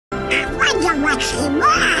what he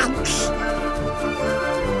wants.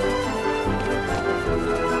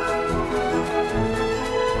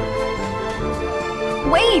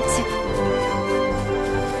 Wait!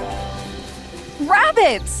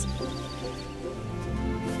 Rabbits!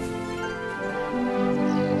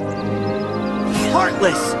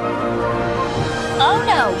 Heartless! Oh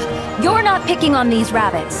no! You're not picking on these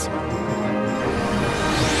rabbits.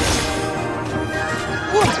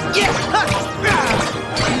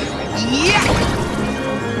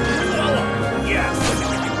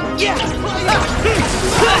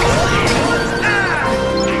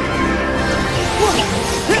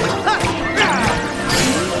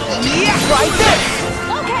 Try this!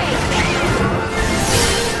 Okay!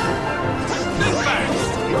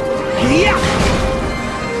 See ya!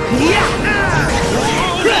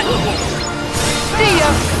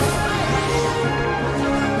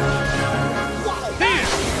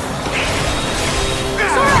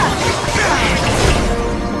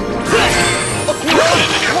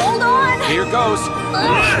 Hold on! Here goes.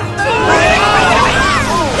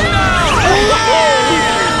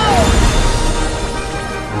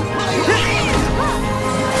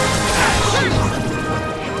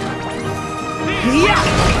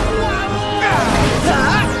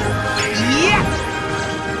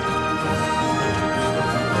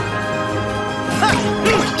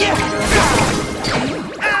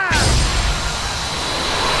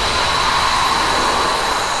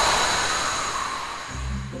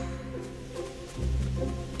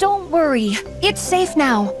 Don't worry, it's safe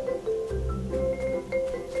now.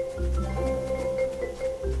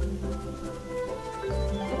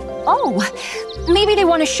 Oh, maybe they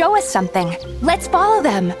want to show us something. Let's follow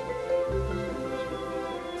them.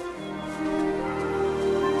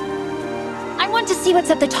 I want to see what's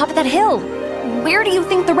at the top of that hill. Where do you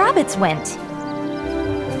think the rabbits went?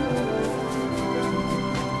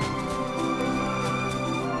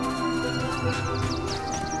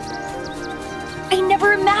 I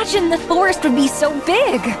never imagined the forest would be so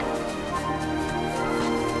big.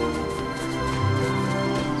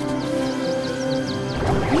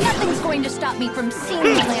 Nothing's going to stop me from seeing the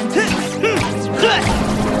lanterns.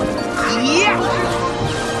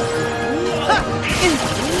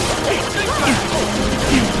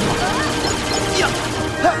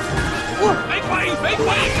 Make way! Make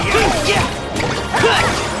way!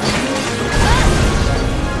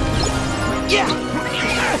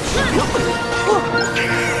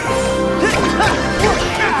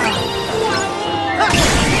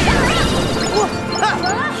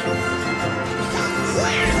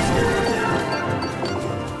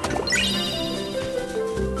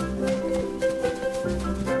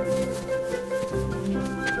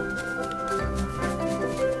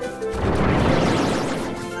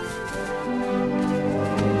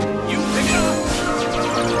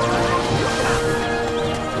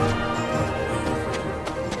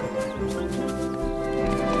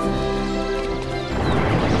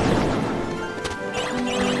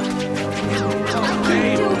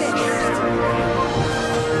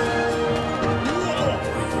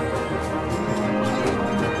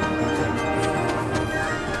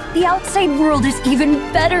 The outside world is even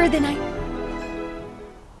better than I...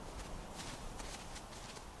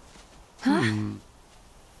 Huh?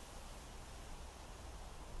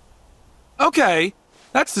 Okay,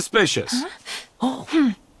 that's suspicious. Huh?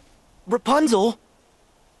 Oh, Rapunzel!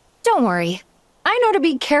 Don't worry. I know to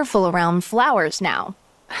be careful around flowers now.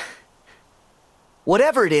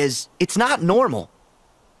 Whatever it is, it's not normal.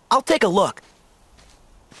 I'll take a look.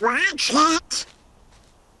 What's that?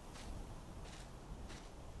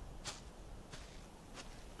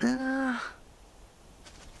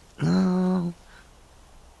 No.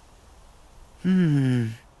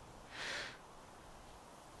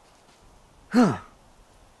 Huh.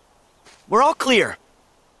 We're all clear.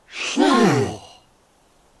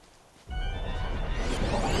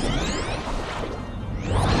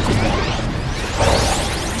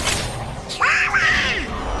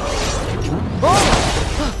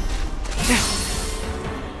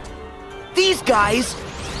 These guys,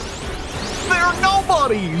 they're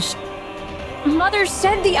nobodies. Mother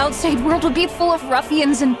said the outside world would be full of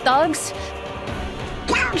ruffians and thugs.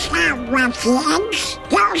 Those are ruffians.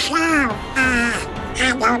 Those are,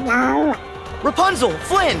 I don't know. Rapunzel,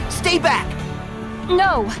 Flynn, stay back.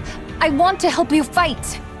 No, I want to help you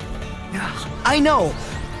fight. I know,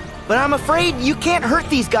 but I'm afraid you can't hurt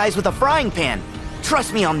these guys with a frying pan.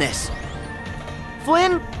 Trust me on this.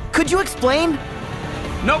 Flynn, could you explain?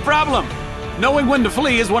 No problem. Knowing when to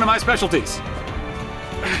flee is one of my specialties.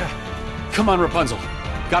 Come on, Rapunzel.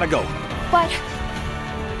 Gotta go. But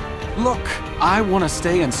Look, I want to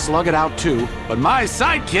stay and slug it out too, but my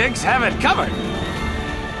sidekicks have it covered.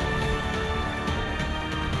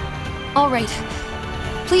 All right.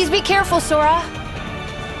 Please be careful, Sora.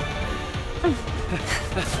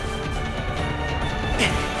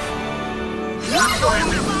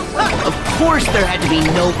 Of course there had to be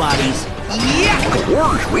nobodies. Yeah! Of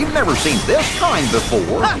course, we've never seen this kind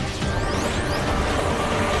before.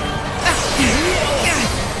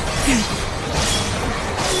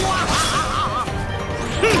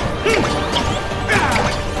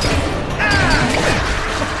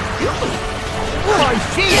 My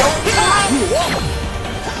shield!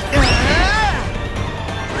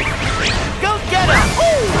 Go get him!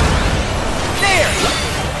 There!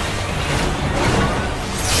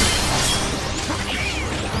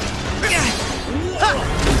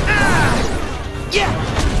 Yeah!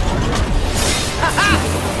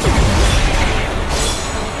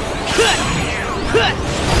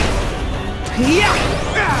 Yeah!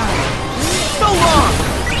 So long!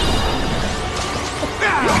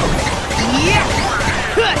 Yeah!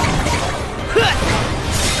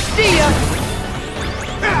 See ya!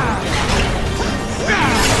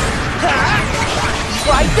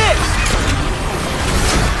 Try this!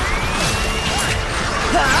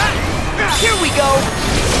 Here we go!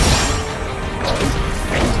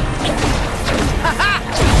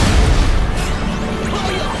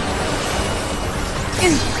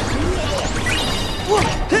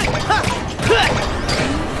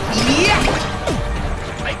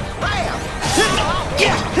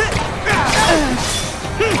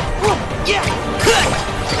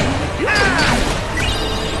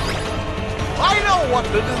 I know what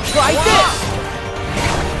to do. Try this!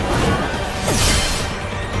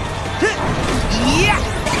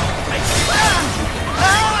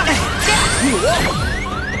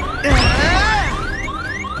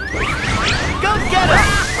 Go get him!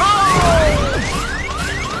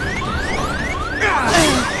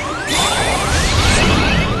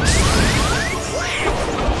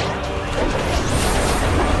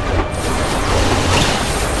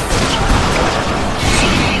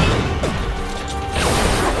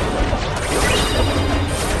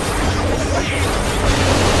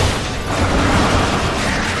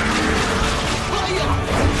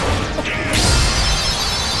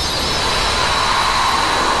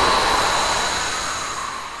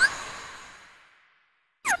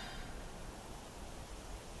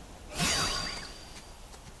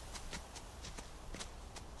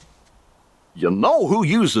 You know who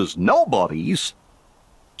uses nobodies?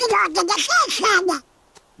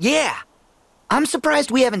 Yeah. I'm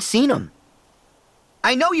surprised we haven't seen him.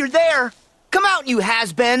 I know you're there. Come out, you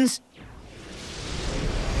has-beens.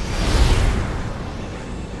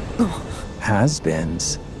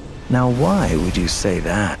 Has-beens? Now why would you say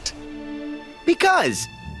that? Because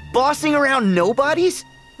bossing around nobodies?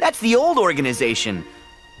 That's the old organization.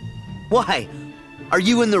 Why? Are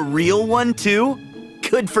you in the real one, too?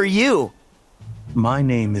 Good for you. My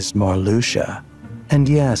name is Marluxia, and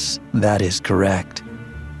yes, that is correct.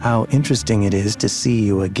 How interesting it is to see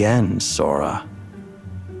you again, Sora.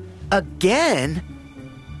 Again?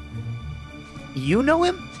 You know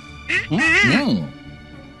him?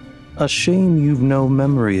 A shame you've no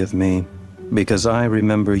memory of me, because I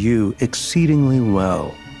remember you exceedingly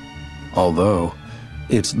well. Although,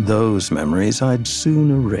 it's those memories I'd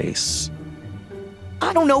soon erase.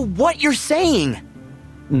 I don't know what you're saying.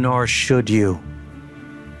 Nor should you.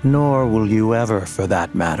 Nor will you ever, for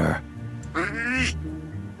that matter.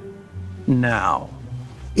 Now,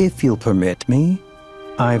 if you'll permit me,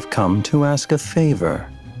 I've come to ask a favor.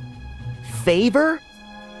 Favor?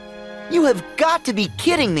 You have got to be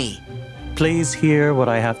kidding me. Please hear what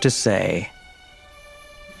I have to say.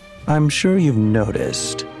 I'm sure you've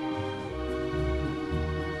noticed.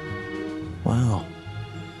 Well,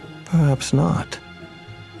 perhaps not.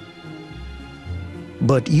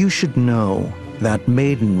 But you should know that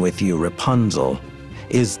maiden with you, Rapunzel,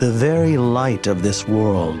 is the very light of this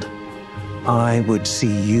world. I would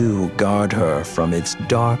see you guard her from its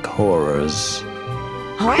dark horrors.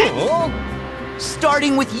 Huh?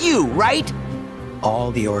 Starting with you, right? All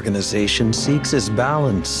the organization seeks is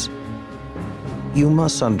balance. You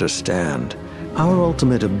must understand, our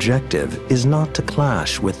ultimate objective is not to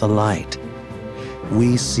clash with the light.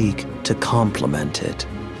 We seek to complement it.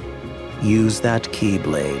 Use that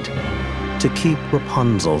Keyblade to keep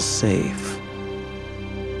Rapunzel safe.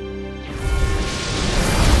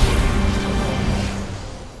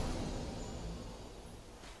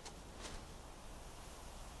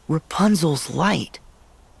 Rapunzel's light.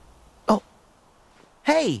 Oh.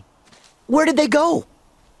 Hey, where did they go?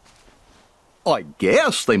 I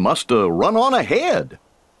guess they must have run on ahead.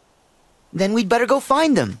 Then we'd better go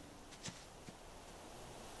find them.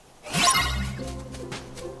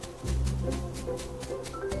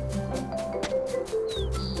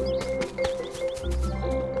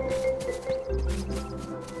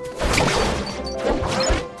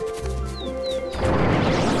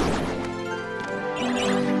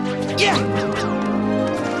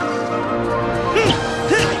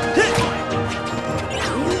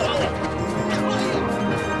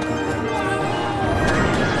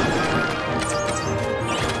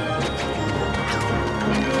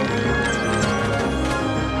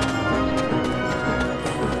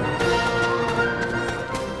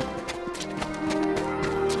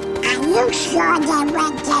 Are you sure they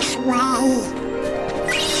went this way?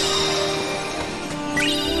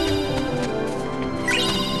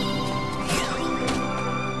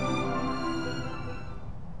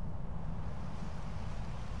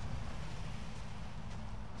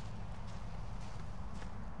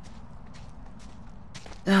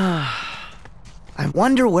 I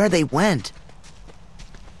wonder where they went.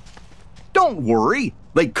 Don't worry,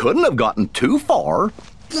 they couldn't have gotten too far.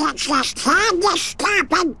 You just had to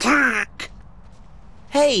stop and talk.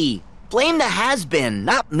 Hey, blame the has-been,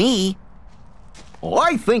 not me.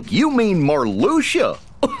 I think you mean Marluxia.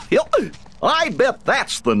 I bet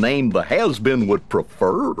that's the name the has-been would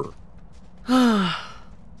prefer.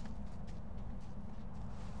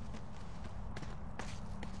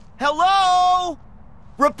 Hello?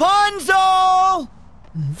 Rapunzel!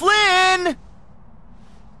 Flynn!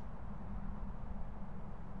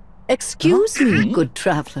 Excuse me, good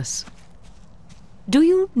travelers. Do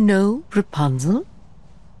you know Rapunzel?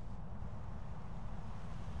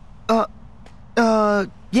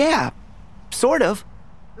 Yeah, sort of.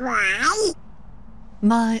 Why?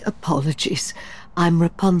 My apologies. I'm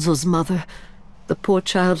Rapunzel's mother. The poor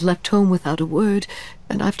child left home without a word,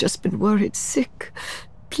 and I've just been worried sick.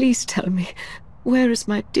 Please tell me, where is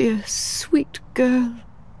my dear, sweet girl?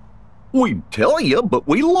 We'd tell you, but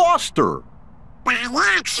we lost her. By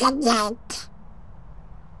accident.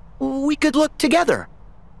 We could look together.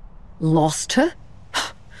 Lost her?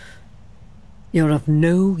 You're of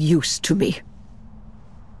no use to me.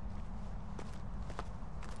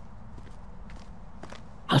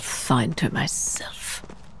 I'll find her myself.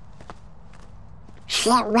 She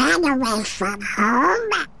ran away from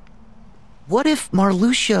home. What if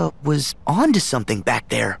Marluxia was onto something back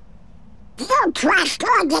there? You trust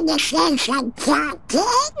organization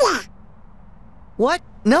talking? What?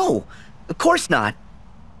 No, of course not.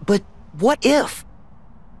 But what if?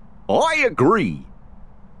 I agree.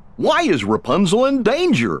 Why is Rapunzel in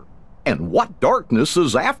danger? And what darkness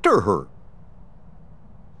is after her?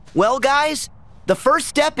 Well, guys, the first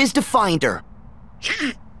step is to find her.